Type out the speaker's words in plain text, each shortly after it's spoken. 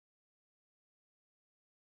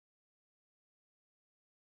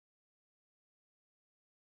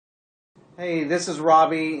Hey, this is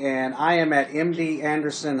Robbie, and I am at MD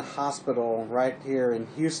Anderson Hospital right here in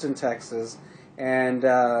Houston, Texas. And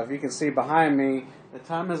if you can see behind me, the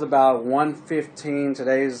time is about 1:15.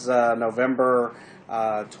 Today's November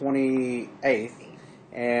 28th.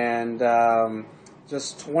 And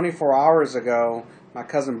just 24 hours ago, my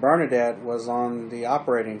cousin Bernadette was on the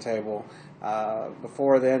operating table.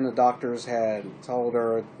 Before then, the doctors had told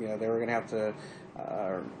her, they were going to have to,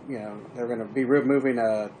 they were going to be removing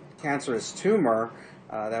a cancerous tumor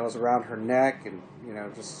that was around her neck, and they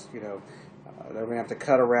were going to have to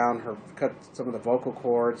cut some of the vocal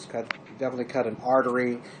cords, definitely cut an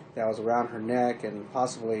artery that was around her neck, and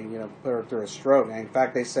possibly put her through a stroke. And in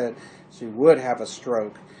fact, they said she would have a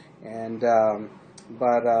stroke, and but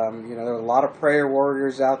there were a lot of prayer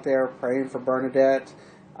warriors out there praying for Bernadette,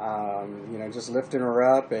 just lifting her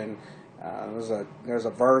up. And there's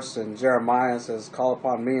a verse in Jeremiah that says, "Call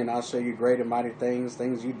upon me, and I'll show you great and mighty things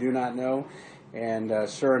you do not know." And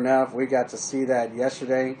sure enough, we got to see that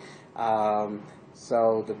yesterday.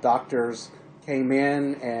 So the doctors came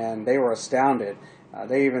in, and they were astounded.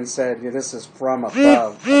 They even said, "This is from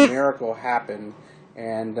above. A miracle happened,"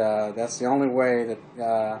 and that's the only way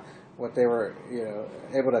that what they were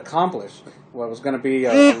able to accomplish. What was going to be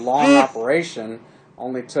a long operation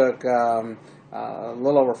only took a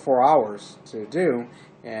little over 4 hours to do,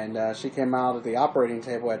 and she came out at the operating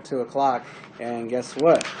table at 2 o'clock, and guess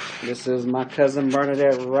what? This is my cousin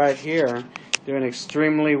Bernadette right here, doing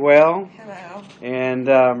extremely well. Hello. And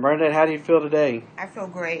Bernadette, how do you feel today? I feel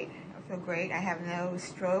great. I have no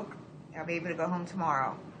stroke. I'll be able to go home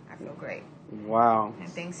tomorrow. I feel great. Wow. And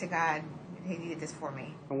thanks to God, He did this for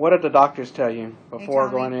me. And what did the doctors tell you before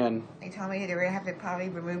going in? They told me they were going to have to probably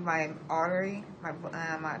remove my artery, half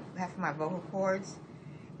of my vocal cords.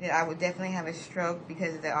 That I would definitely have a stroke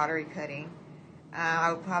because of the artery cutting.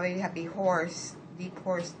 I would probably have to be deep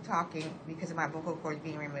hoarse talking because of my vocal cords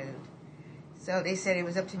being removed. So they said it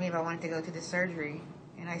was up to me if I wanted to go to the surgery.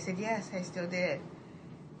 And I said yes, I still did.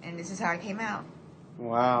 And this is how I came out.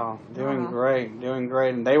 Wow, doing great.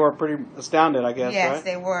 And they were pretty astounded, I guess, yes, right?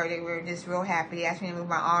 They were. They were just real happy. They asked me to move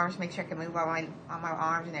my arms, make sure I could move all my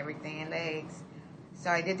arms and everything, and legs. So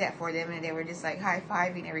I did that for them, and they were just like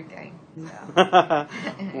high-fiving everything. So. Wow.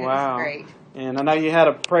 It was great. And I know you had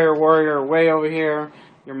a prayer warrior way over here,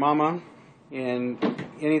 your mama. And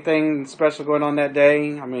anything special going on that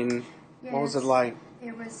day? I mean, yes, what was it like?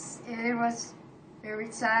 It was very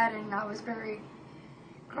sad, and I was very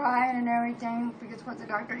crying and everything because what the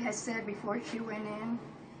doctor had said before she went in,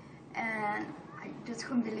 and I just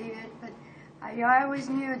couldn't believe it. But I always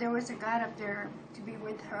knew there was a God up there to be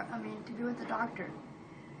with her. To be with the doctor.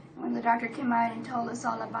 When the doctor came out and told us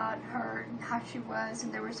all about her, how she was,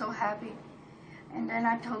 and they were so happy. And then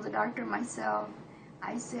I told the doctor myself,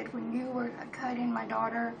 I said, when you were cutting my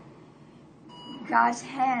daughter, God's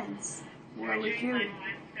hands were with you.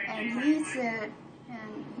 And he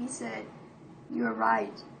said, you're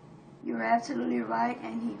right. You're absolutely right.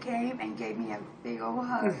 And he came and gave me a big old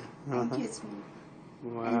hug and kissed me.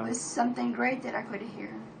 Wow. And it was something great that I could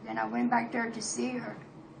hear. Then I went back there to see her.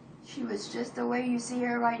 She was just the way you see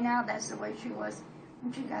her right now. That's the way she was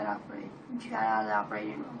when she got operated. When she got out of the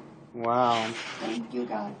operating room. Wow. Thank you,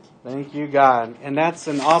 God. Thank you, God. And that's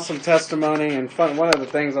an awesome testimony. And one of the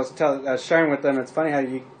things I was sharing with them, it's funny how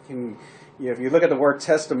you can, if you look at the word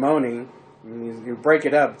testimony, you break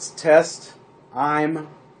it up. It's test, I'm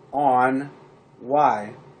on,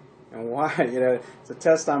 why. And why, it's a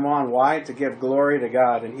test I'm on. Why? To give glory to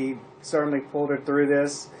God. And He certainly pulled her through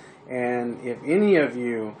this. And if any of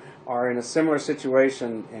you are in a similar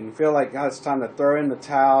situation and feel like, God, it's time to throw in the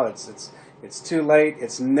towel, it's too late.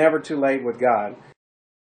 It's never too late with God.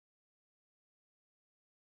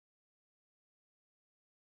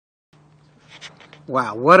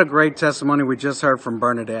 Wow, what a great testimony we just heard from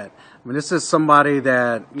Bernadette. I mean, this is somebody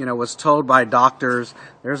that, was told by doctors,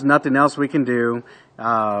 there's nothing else we can do.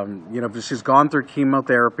 She's gone through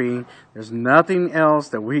chemotherapy. There's nothing else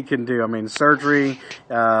that we can do. I mean, surgery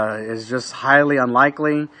is just highly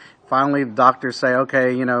unlikely. Finally, the doctors say,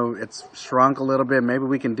 okay, it's shrunk a little bit. Maybe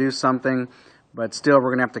we can do something. But still,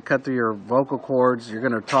 we're going to have to cut through your vocal cords. You're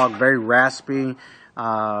going to talk very raspy. We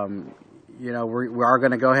are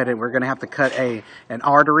going to go ahead and we're going to have to cut an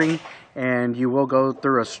artery, and you will go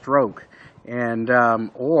through a stroke. And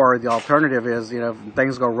or the alternative is, if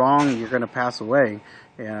things go wrong, you're going to pass away.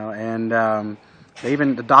 And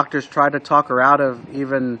the doctors tried to talk her out of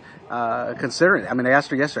even considering it. I mean, they asked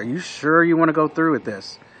her yesterday, "Are you sure you want to go through with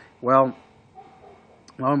this?" Well,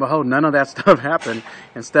 lo and behold, none of that stuff happened.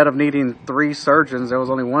 Instead of needing 3 surgeons, there was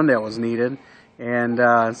only one that was needed. And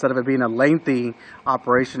instead of it being a lengthy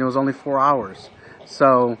operation, it was only 4 hours.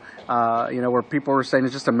 So, where people were saying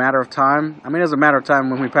it's just a matter of time. I mean, it's a matter of time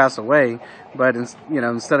when we pass away, but,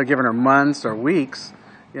 instead of giving her months or weeks,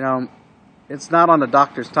 it's not on the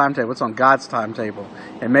doctor's timetable. It's on God's timetable.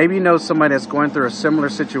 And maybe you know somebody that's going through a similar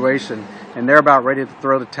situation, and they're about ready to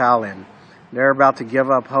throw the towel in. They're about to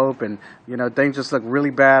give up hope, and, things just look really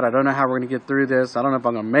bad. I don't know how we're going to get through this. I don't know if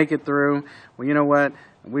I'm going to make it through. Well, you know what?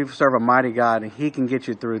 We serve a mighty God, and He can get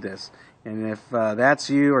you through this. And if that's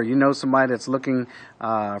you, or you know somebody that's looking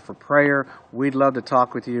for prayer, we'd love to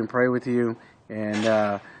talk with you and pray with you and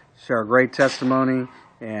share a great testimony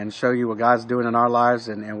and show you what God's doing in our lives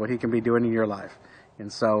and what He can be doing in your life.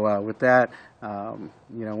 And so with that, I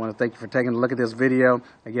want to thank you for taking a look at this video.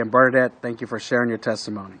 Again, Bernadette, thank you for sharing your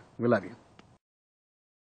testimony. We love you.